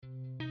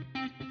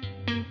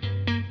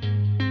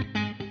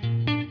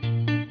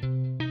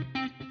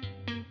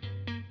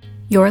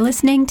You're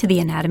listening to The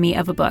Anatomy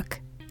of a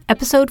Book,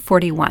 Episode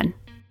 41.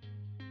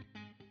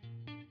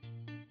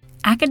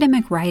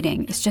 Academic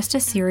writing is just a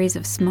series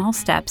of small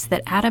steps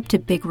that add up to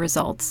big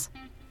results.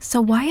 So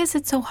why is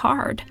it so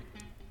hard?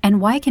 And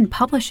why can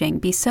publishing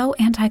be so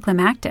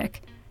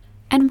anticlimactic?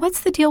 And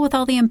what's the deal with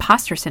all the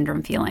imposter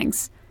syndrome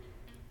feelings?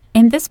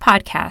 In this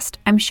podcast,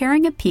 I'm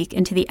sharing a peek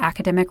into the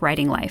academic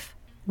writing life,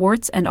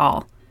 warts and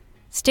all.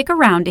 Stick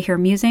around to hear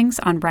musings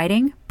on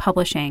writing,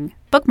 publishing,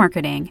 book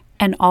marketing,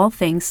 and all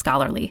things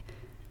scholarly.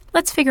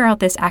 Let's figure out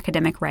this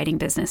academic writing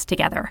business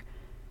together.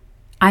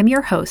 I'm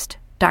your host,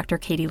 Dr.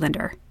 Katie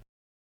Linder.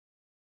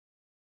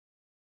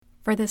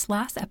 For this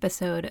last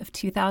episode of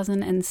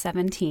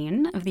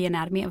 2017 of The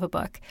Anatomy of a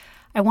Book,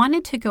 I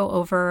wanted to go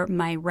over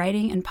my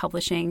writing and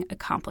publishing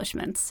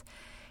accomplishments.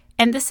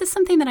 And this is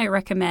something that I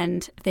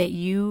recommend that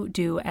you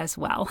do as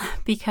well,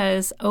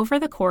 because over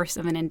the course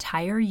of an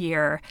entire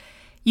year,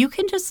 you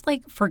can just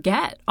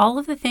forget all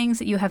of the things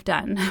that you have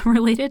done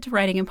related to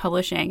writing and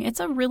publishing. It's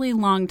a really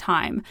long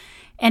time.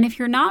 And if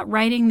you're not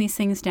writing these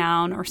things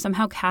down or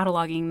somehow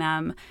cataloging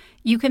them,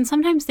 you can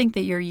sometimes think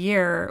that your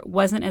year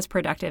wasn't as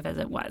productive as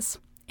it was.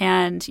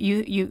 And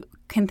you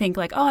can think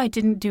I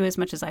didn't do as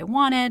much as I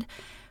wanted.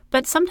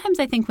 But sometimes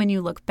I think when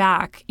you look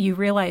back, you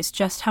realize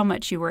just how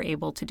much you were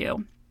able to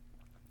do.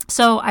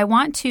 So I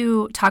want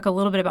to talk a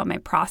little bit about my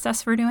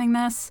process for doing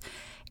this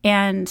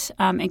and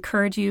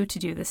encourage you to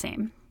do the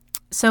same.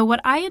 So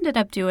what I ended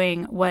up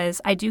doing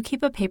was I do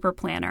keep a paper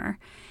planner,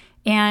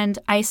 and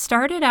I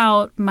started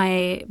out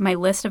my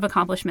list of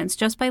accomplishments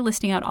just by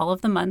listing out all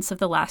of the months of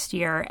the last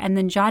year and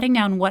then jotting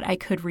down what I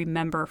could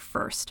remember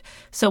first.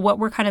 So what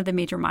were kind of the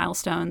major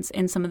milestones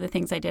in some of the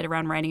things I did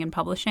around writing and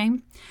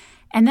publishing.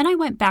 And then I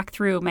went back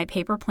through my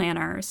paper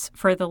planners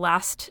for the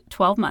last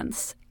 12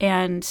 months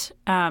and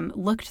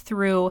looked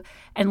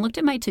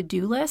at my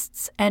to-do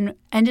lists and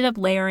ended up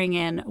layering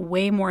in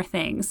way more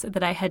things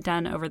that I had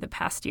done over the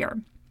past year.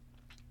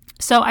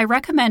 So I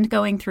recommend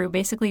going through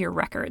basically your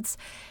records.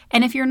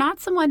 And if you're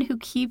not someone who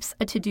keeps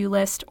a to-do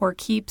list or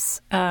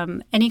keeps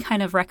any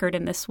kind of record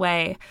in this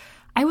way,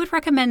 I would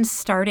recommend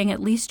starting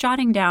at least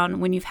jotting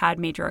down when you've had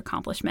major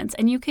accomplishments.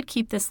 And you could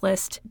keep this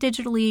list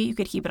digitally. You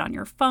could keep it on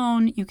your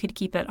phone. You could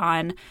keep it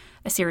on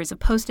a series of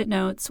Post-it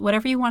notes,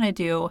 whatever you want to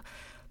do.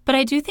 But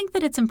I do think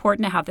that it's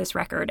important to have this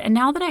record. And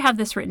now that I have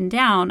this written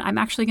down, I'm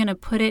actually going to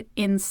put it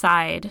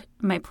inside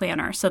my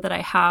planner so that I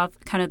have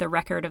kind of the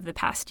record of the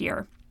past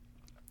year.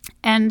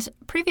 And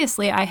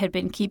previously, I had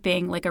been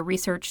keeping a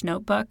research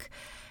notebook,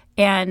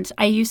 and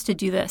I used to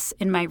do this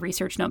in my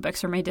research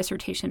notebooks or my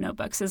dissertation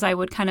notebooks, as I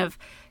would kind of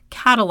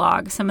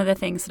catalog some of the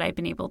things that I've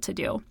been able to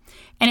do.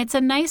 And it's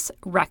a nice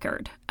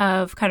record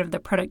of kind of the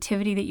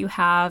productivity that you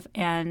have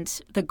and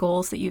the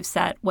goals that you've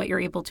set, what you're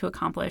able to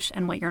accomplish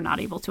and what you're not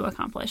able to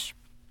accomplish.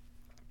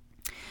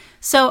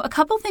 So a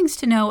couple things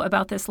to know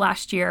about this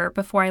last year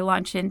before I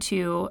launch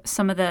into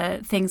some of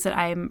the things that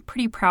I'm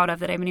pretty proud of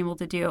that I've been able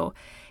to do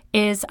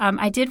is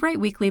I did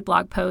write weekly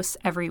blog posts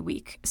every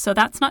week. So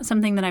that's not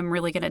something that I'm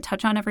really going to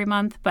touch on every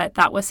month, but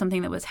that was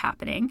something that was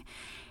happening.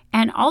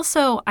 And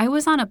also, I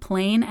was on a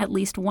plane at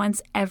least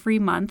once every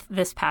month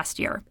this past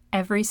year,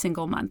 every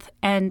single month.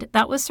 And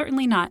that was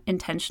certainly not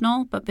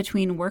intentional, but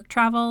between work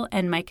travel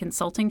and my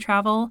consulting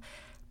travel,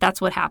 that's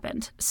what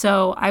happened.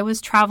 So I was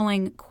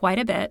traveling quite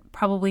a bit,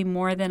 probably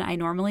more than I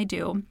normally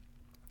do.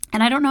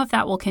 And I don't know if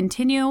that will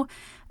continue,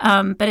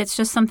 but it's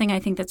just something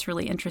I think that's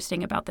really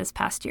interesting about this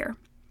past year.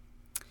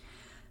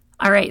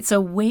 All right, so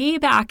way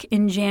back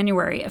in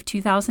January of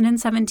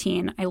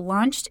 2017, I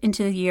launched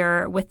into the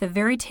year with the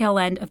very tail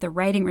end of the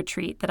writing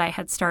retreat that I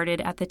had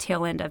started at the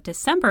tail end of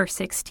December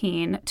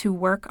 16 to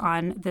work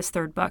on this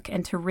third book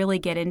and to really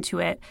get into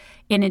it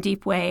in a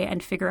deep way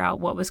and figure out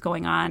what was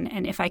going on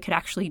and if I could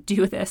actually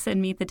do this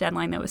and meet the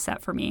deadline that was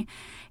set for me.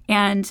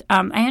 And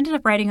I ended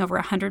up writing over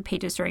 100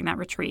 pages during that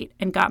retreat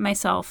and got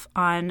myself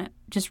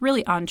just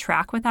really on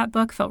track with that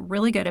book, felt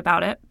really good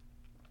about it.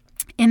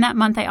 In that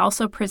month, I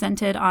also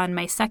presented on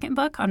my second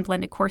book on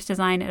blended course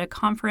design at a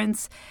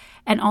conference,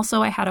 and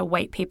also I had a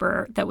white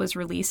paper that was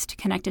released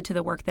connected to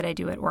the work that I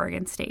do at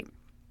Oregon State.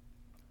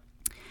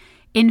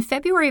 In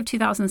February of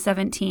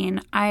 2017,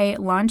 I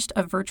launched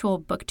a virtual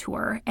book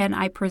tour, and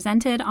I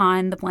presented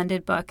on the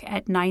blended book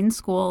at 9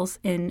 schools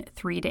in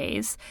 3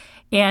 days.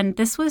 And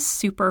this was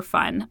super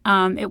fun.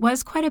 It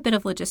was quite a bit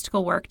of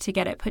logistical work to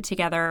get it put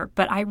together,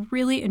 but I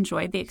really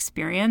enjoyed the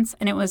experience,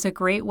 and it was a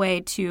great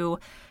way to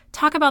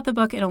talk about the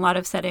book in a lot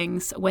of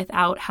settings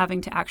without having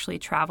to actually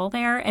travel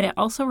there. And it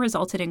also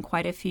resulted in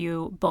quite a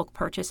few bulk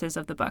purchases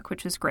of the book,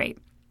 which was great.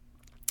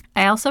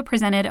 I also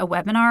presented a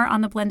webinar on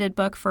the blended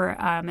book for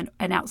an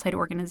outside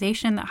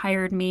organization that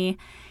hired me.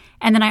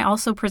 And then I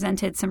also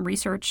presented some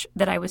research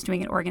that I was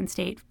doing at Oregon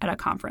State at a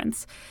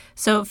conference.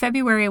 So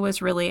February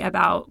was really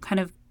about kind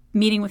of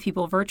meeting with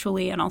people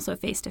virtually and also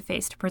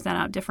face-to-face to present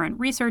out different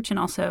research and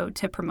also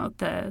to promote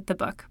the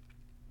book.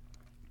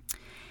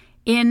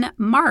 In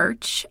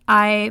March,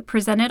 I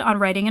presented on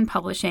writing and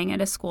publishing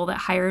at a school that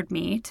hired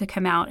me to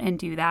come out and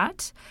do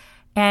that.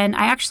 And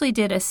I actually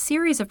did a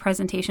series of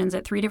presentations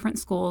at 3 different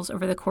schools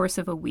over the course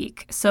of a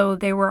week. So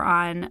they were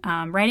on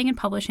writing and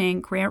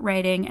publishing, grant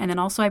writing, and then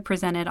also I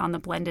presented on the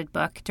blended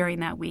book during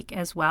that week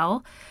as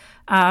well.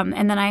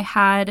 And then I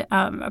had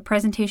a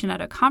presentation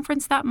at a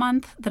conference that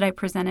month that I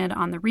presented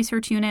on the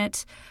research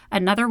unit,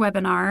 another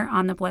webinar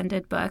on the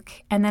blended book,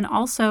 and then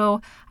also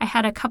I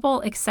had a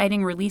couple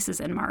exciting releases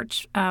in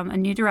March, a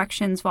New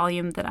Directions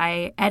volume that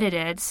I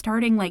edited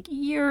starting like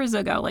years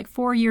ago, like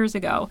 4 years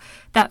ago,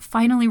 that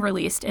finally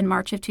released in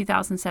March of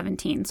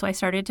 2017. So I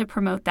started to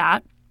promote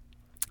that,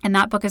 and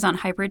that book is on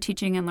hybrid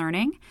teaching and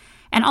learning.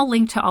 And I'll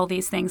link to all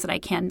these things that I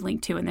can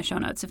link to in the show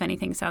notes if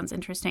anything sounds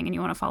interesting and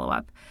you want to follow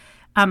up.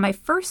 My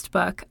first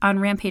book on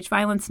Rampage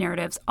violence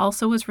narratives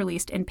also was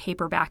released in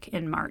paperback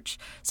in March.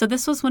 So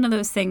this was one of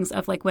those things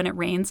of like when it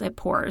rains, it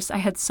pours. I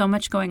had so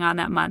much going on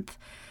that month.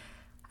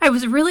 I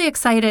was really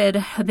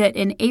excited that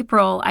in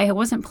April, I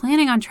wasn't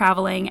planning on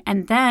traveling,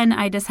 and then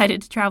I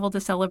decided to travel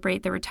to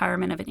celebrate the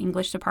retirement of an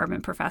English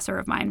department professor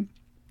of mine.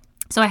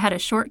 So I had a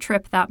short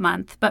trip that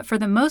month, but for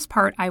the most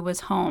part, I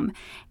was home.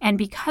 And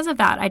because of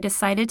that, I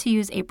decided to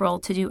use April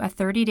to do a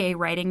 30-day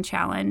writing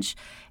challenge.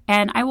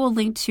 And I will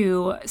link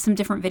to some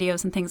different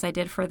videos and things I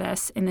did for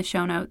this in the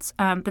show notes.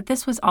 But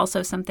this was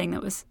also something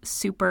that was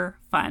super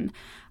fun.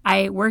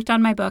 I worked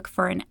on my book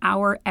for an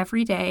hour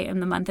every day in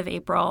the month of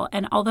April.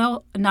 And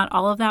although not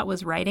all of that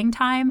was writing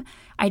time,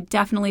 I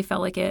definitely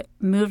felt like it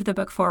moved the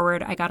book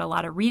forward. I got a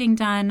lot of reading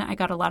done. I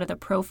got a lot of the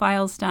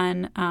profiles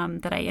done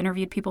that I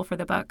interviewed people for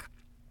the book.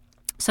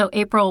 So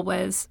April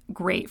was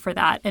great for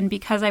that. And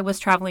because I was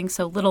traveling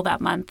so little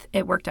that month,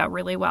 it worked out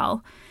really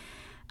well.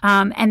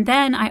 And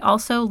then I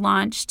also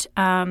launched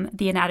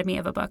the Anatomy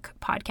of a Book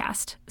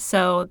podcast.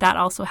 So that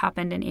also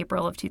happened in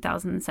April of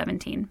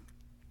 2017.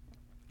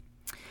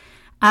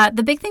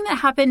 The big thing that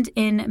happened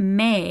in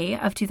May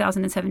of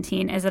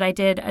 2017 is that I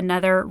did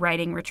another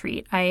writing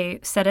retreat. I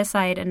set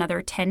aside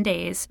another 10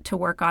 days to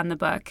work on the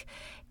book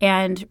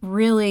and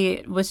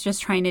really was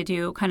just trying to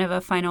do kind of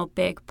a final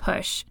big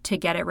push to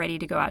get it ready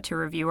to go out to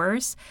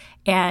reviewers.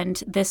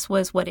 And this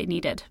was what it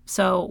needed.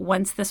 So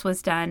once this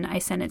was done, I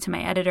sent it to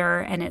my editor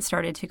and it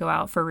started to go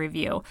out for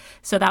review.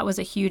 So that was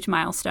a huge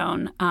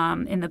milestone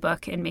in the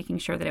book and making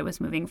sure that it was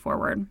moving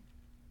forward.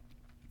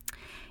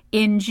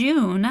 In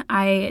June,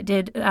 I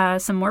did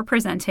some more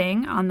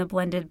presenting on the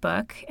blended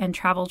book and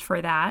traveled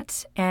for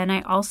that. And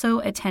I also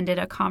attended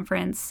a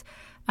conference,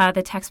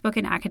 the Textbook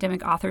and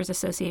Academic Authors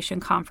Association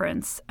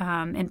conference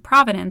in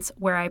Providence,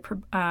 where I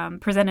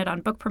presented on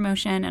book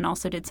promotion and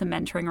also did some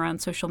mentoring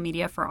around social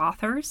media for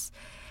authors.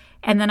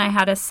 And then I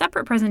had a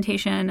separate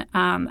presentation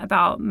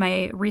about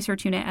my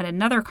research unit at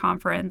another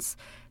conference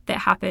that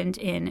happened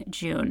in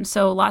June.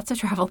 So lots of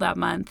travel that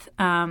month,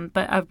 but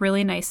a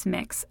really nice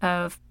mix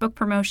of book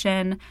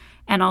promotion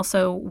and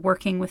also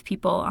working with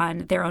people on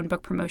their own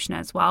book promotion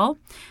as well,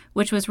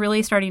 which was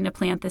really starting to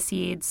plant the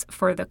seeds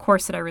for the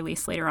course that I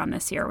released later on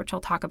this year, which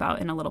I'll talk about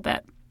in a little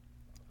bit.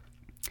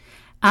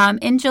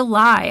 In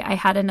July, I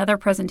had another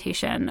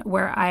presentation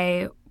where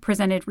I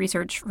presented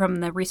research from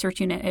the research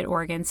unit at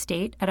Oregon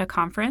State at a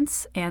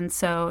conference. And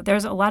so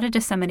there's a lot of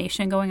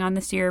dissemination going on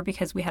this year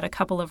because we had a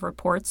couple of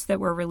reports that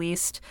were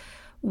released,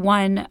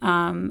 one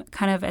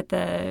kind of at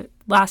the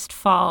last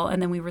fall,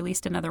 and then we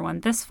released another one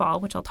this fall,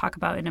 which I'll talk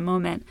about in a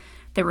moment,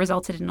 that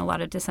resulted in a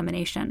lot of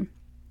dissemination.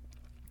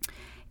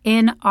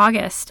 In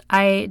August,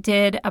 I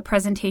did a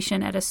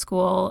presentation at a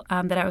school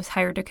that I was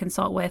hired to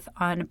consult with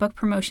on book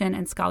promotion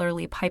and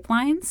scholarly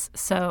pipelines.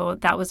 So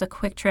that was a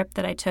quick trip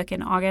that I took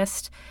in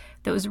August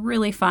that was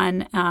really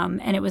fun.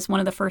 And it was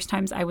one of the first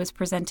times I was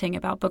presenting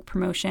about book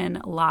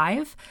promotion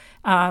live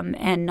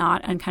and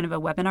not on kind of a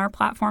webinar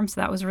platform.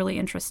 So that was really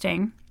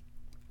interesting.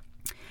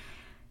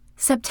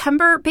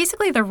 September,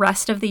 basically the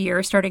rest of the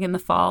year, starting in the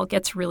fall,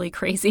 gets really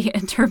crazy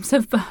in terms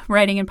of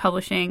writing and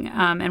publishing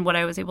and what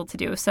I was able to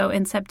do. So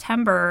in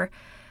September,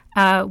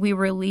 we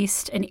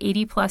released an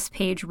 80-plus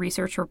page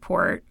research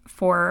report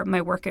for my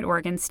work at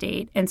Oregon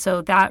State. And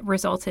so that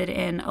resulted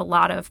in a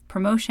lot of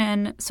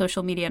promotion,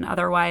 social media and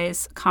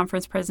otherwise,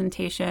 conference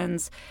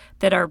presentations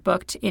that are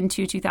booked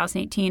into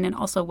 2018, and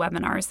also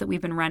webinars that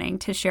we've been running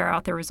to share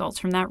out the results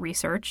from that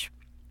research.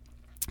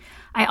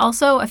 I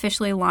also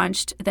officially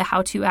launched the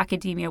How to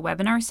Academia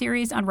webinar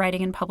series on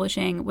writing and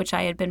publishing, which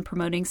I had been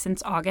promoting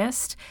since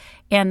August.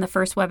 And the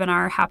first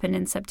webinar happened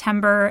in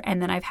September,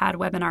 and then I've had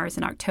webinars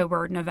in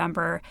October,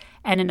 November,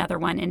 and another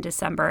one in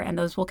December, and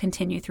those will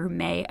continue through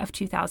May of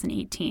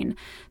 2018.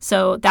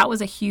 So that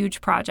was a huge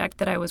project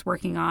that I was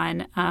working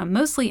on,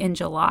 mostly in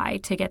July,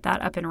 to get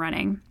that up and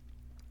running.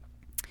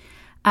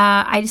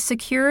 I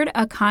secured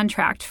a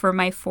contract for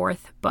my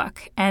 4th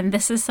book, and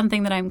this is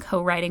something that I'm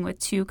co-writing with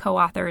 2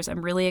 co-authors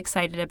I'm really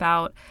excited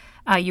about.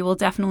 You will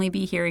definitely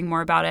be hearing more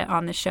about it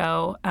on the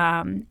show,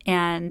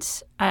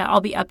 and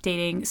I'll be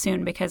updating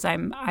soon because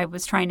I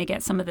was trying to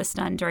get some of this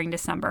done during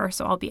December,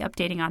 so I'll be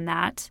updating on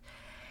that.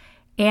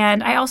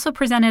 And I also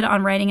presented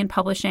on writing and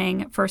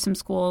publishing for some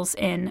schools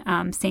in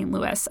St.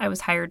 Louis. I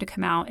was hired to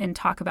come out and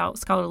talk about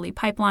scholarly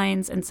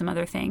pipelines and some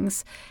other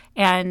things,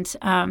 and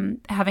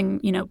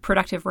having,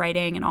 productive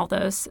writing and all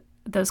those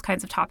those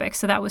kinds of topics.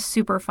 So that was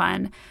super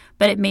fun,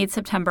 but it made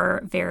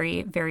September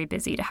very, very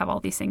busy to have all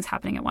these things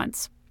happening at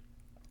once.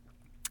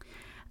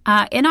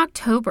 In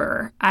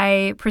October,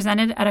 I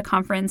presented at a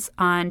conference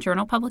on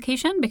journal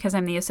publication because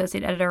I'm the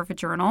associate editor of a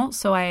journal.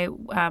 So I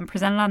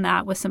presented on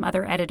that with some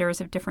other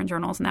editors of different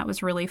journals, and that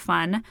was really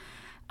fun.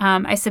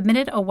 I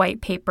submitted a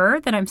white paper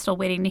that I'm still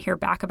waiting to hear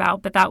back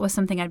about, but that was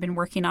something I'd been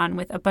working on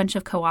with a bunch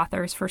of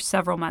co-authors for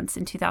several months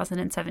in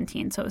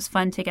 2017. So it was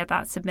fun to get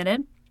that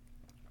submitted.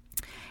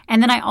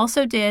 And then I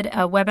also did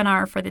a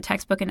webinar for the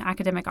Textbook and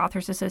Academic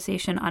Authors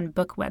Association on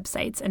book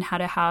websites and how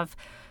to have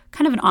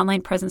kind of an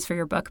online presence for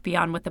your book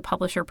beyond what the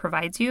publisher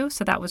provides you.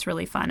 So that was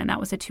really fun. And that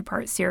was a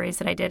 2-part series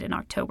that I did in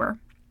October.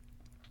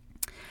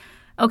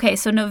 Okay,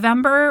 so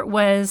November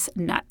was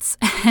nuts.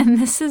 And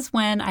this is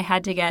when I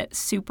had to get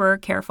super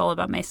careful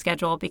about my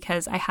schedule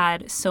because I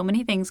had so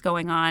many things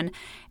going on.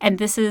 And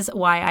this is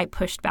why I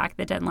pushed back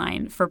the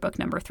deadline for book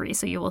number 3.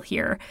 So you will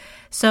hear.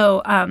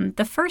 So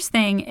the first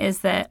thing is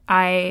that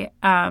I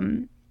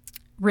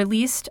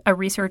released a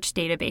research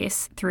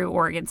database through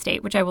Oregon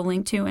State, which I will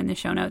link to in the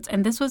show notes.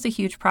 And this was a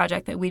huge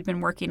project that we'd been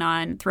working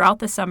on throughout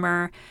the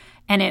summer.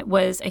 And it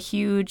was a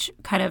huge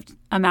kind of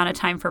amount of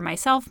time for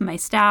myself, my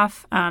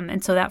staff.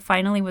 And so that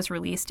finally was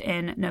released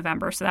in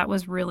November. So that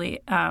was really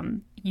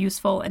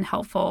useful and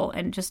helpful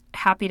and just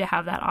happy to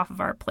have that off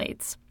of our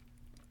plates.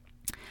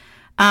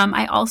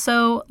 I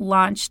also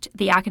launched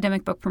the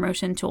Academic Book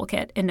Promotion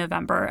Toolkit in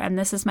November, and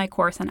this is my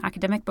course on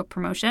academic book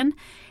promotion,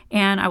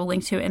 and I will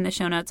link to it in the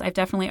show notes. I've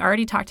definitely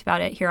already talked about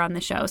it here on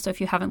the show, so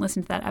if you haven't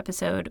listened to that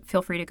episode,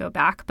 feel free to go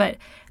back. But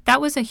that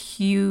was a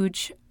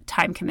huge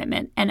time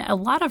commitment and a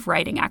lot of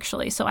writing,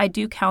 actually. So I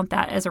do count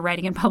that as a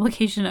writing and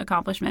publication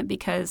accomplishment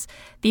because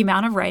the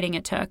amount of writing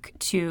it took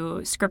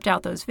to script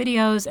out those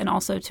videos and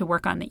also to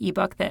work on the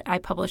ebook that I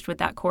published with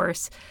that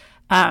course,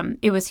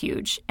 it was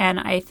huge. And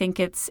I think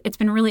it's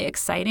been really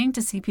exciting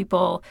to see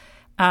people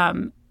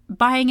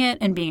buying it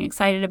and being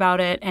excited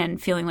about it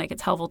and feeling like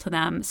it's helpful to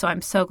them. So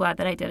I'm so glad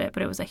that I did it,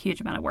 but it was a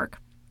huge amount of work.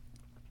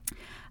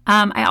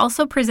 I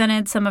also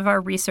presented some of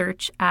our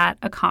research at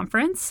a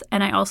conference,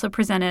 and I also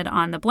presented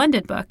on the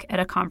blended book at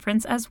a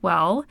conference as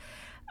well.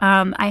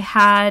 I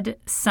had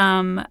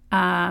some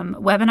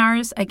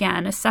webinars,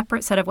 again, a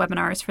separate set of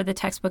webinars for the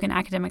Textbook and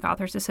Academic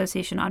Authors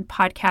Association on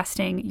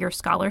podcasting your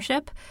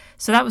scholarship.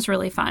 So that was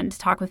really fun to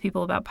talk with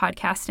people about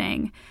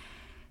podcasting.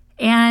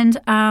 And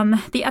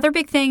the other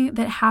big thing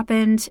that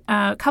happened,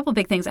 a couple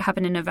big things that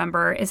happened in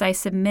November, is I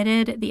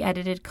submitted the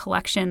edited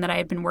collection that I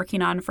had been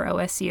working on for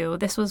OSU.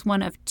 This was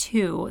one of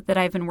 2 that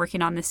I've been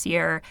working on this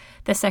year.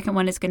 The second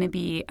one is going to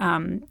be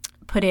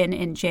put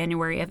in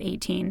January of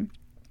 2018.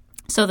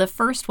 So the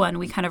first one,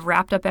 we kind of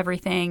wrapped up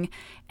everything,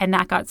 and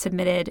that got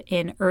submitted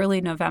in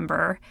early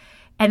November.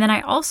 And then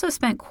I also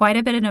spent quite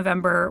a bit of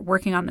November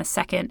working on the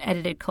second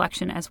edited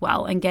collection as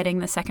well and getting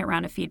the second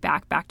round of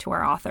feedback back to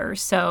our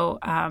authors. So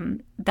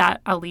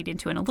that I'll lead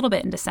into in a little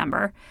bit in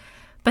December.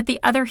 But the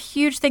other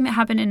huge thing that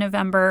happened in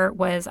November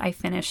was I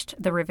finished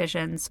the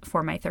revisions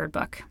for my 3rd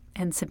book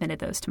and submitted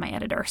those to my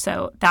editor.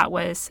 So that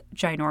was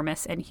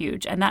ginormous and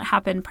huge. And that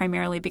happened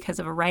primarily because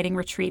of a writing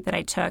retreat that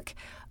I took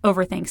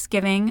over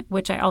Thanksgiving,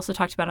 which I also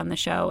talked about on the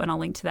show, and I'll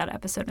link to that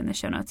episode in the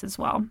show notes as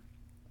well.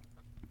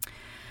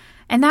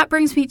 And that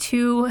brings me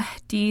to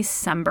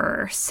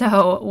December.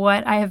 So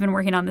what I have been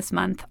working on this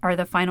month are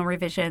the final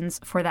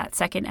revisions for that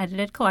second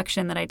edited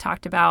collection that I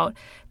talked about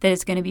that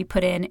is going to be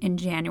put in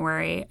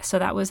January. So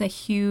that was a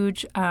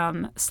huge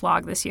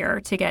slog this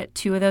year to get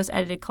 2 of those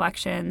edited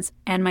collections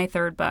and my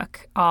 3rd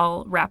book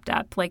all wrapped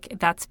up. Like,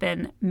 that's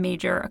been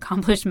major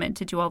accomplishment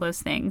to do all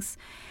those things.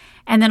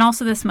 And then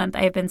also this month,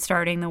 I have been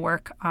starting the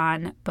work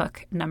on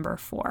book number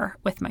 4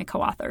 with my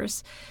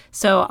co-authors.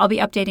 So I'll be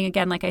updating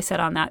again, like I said,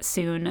 on that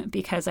soon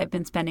because I've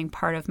been spending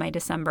part of my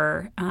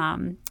December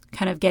kind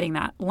of getting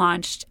that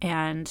launched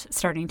and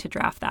starting to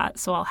draft that.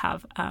 So I'll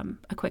have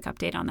a quick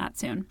update on that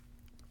soon.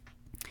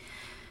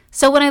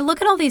 So when I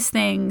look at all these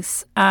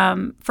things,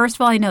 first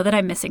of all, I know that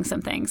I'm missing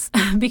some things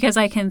because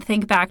I can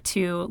think back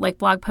to like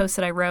blog posts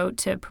that I wrote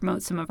to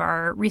promote some of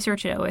our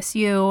research at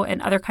OSU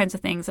and other kinds of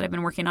things that I've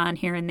been working on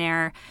here and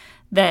there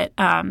that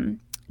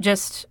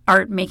just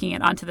aren't making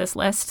it onto this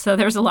list. So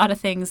there's a lot of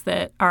things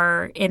that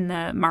are in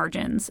the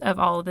margins of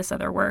all of this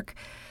other work.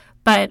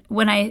 But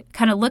when I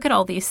kind of look at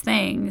all these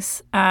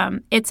things,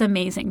 it's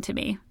amazing to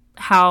me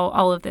how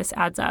all of this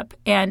adds up.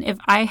 And if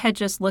I had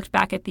just looked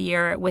back at the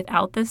year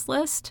without this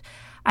list,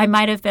 I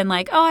might have been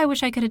like, oh, I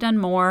wish I could have done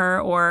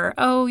more, or,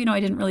 oh, I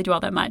didn't really do all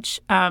that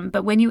much.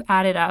 But when you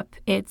add it up,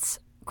 it's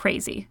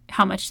crazy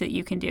how much that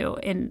you can do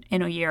in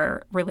a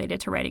year related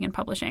to writing and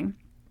publishing.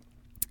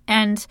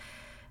 And,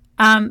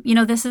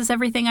 this is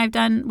everything I've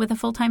done with a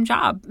full-time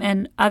job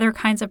and other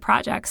kinds of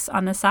projects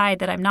on the side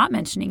that I'm not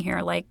mentioning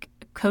here, like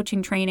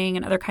coaching training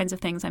and other kinds of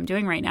things I'm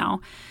doing right now.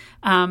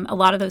 A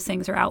lot of those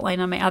things are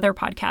outlined on my other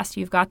podcast,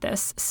 You've Got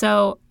This.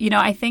 So,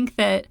 I think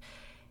that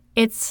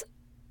it's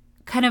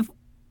kind of,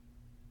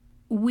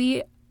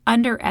 we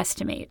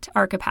underestimate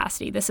our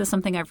capacity. This is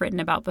something I've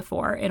written about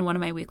before in one of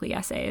my weekly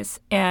essays.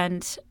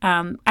 And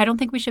I don't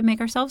think we should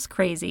make ourselves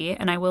crazy.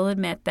 And I will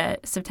admit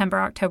that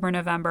September, October,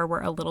 November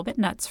were a little bit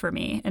nuts for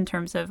me in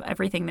terms of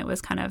everything that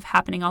was kind of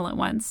happening all at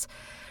once.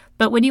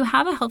 But when you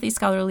have a healthy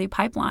scholarly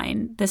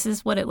pipeline, this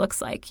is what it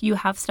looks like. You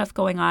have stuff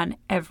going on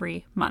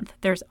every month.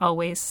 There's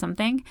always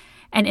something.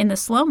 And in the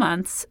slow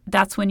months,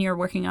 that's when you're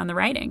working on the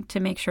writing to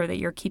make sure that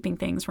you're keeping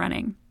things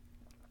running.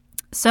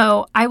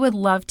 So I would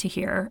love to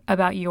hear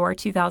about your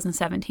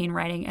 2017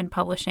 writing and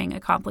publishing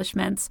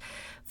accomplishments.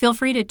 Feel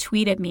free to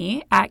tweet at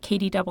me at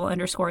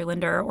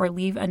Katie_Linder or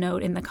leave a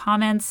note in the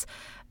comments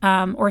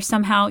or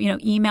somehow,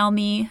 email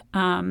me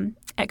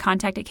at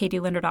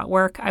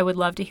contact@katielinder.work. I would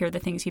love to hear the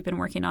things you've been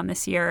working on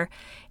this year.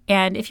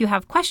 And if you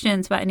have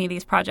questions about any of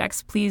these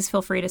projects, please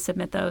feel free to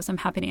submit those. I'm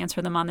happy to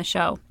answer them on the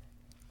show.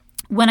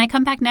 When I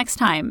come back next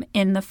time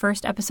in the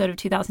first episode of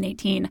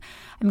 2018,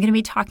 I'm going to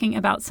be talking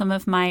about some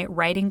of my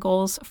writing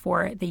goals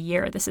for the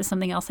year. This is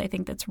something else I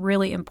think that's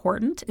really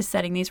important, is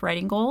setting these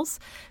writing goals.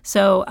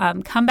 So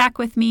come back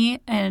with me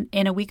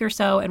in a week or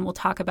so, and we'll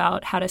talk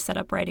about how to set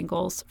up writing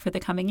goals for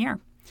the coming year.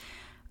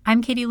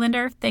 I'm Katie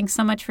Linder. Thanks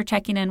so much for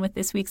checking in with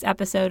this week's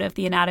episode of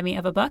The Anatomy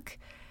of a Book,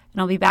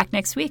 and I'll be back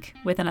next week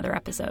with another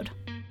episode.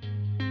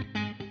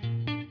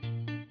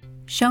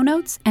 Show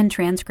notes and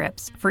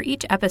transcripts for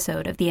each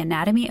episode of The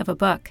Anatomy of a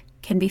Book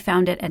can be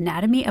found at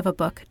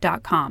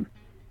anatomyofabook.com.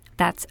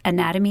 That's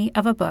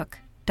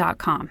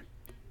anatomyofabook.com.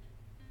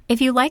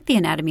 If you like The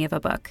Anatomy of a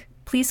Book,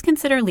 please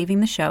consider leaving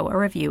the show a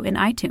review in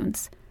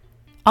iTunes.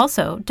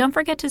 Also, don't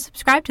forget to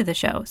subscribe to the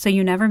show so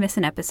you never miss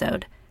an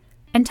episode.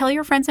 And tell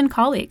your friends and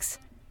colleagues.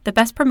 The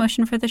best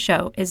promotion for the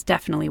show is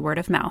definitely word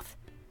of mouth.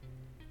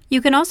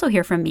 You can also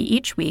hear from me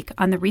each week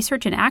on the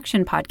Research in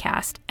Action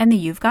podcast and the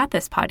You've Got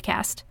This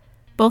podcast.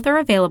 Both are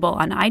available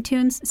on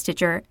iTunes,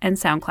 Stitcher, and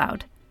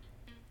SoundCloud.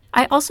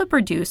 I also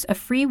produce a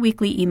free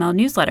weekly email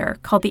newsletter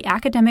called The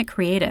Academic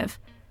Creative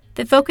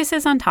that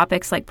focuses on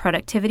topics like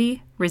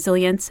productivity,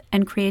 resilience,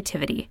 and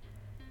creativity.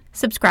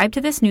 Subscribe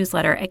to this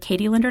newsletter at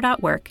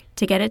katielinder.work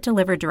to get it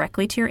delivered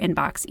directly to your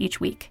inbox each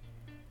week.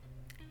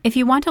 If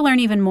you want to learn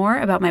even more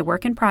about my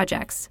work and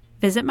projects,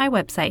 visit my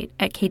website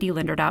at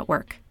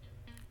katielinder.work.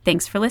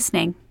 Thanks for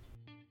listening.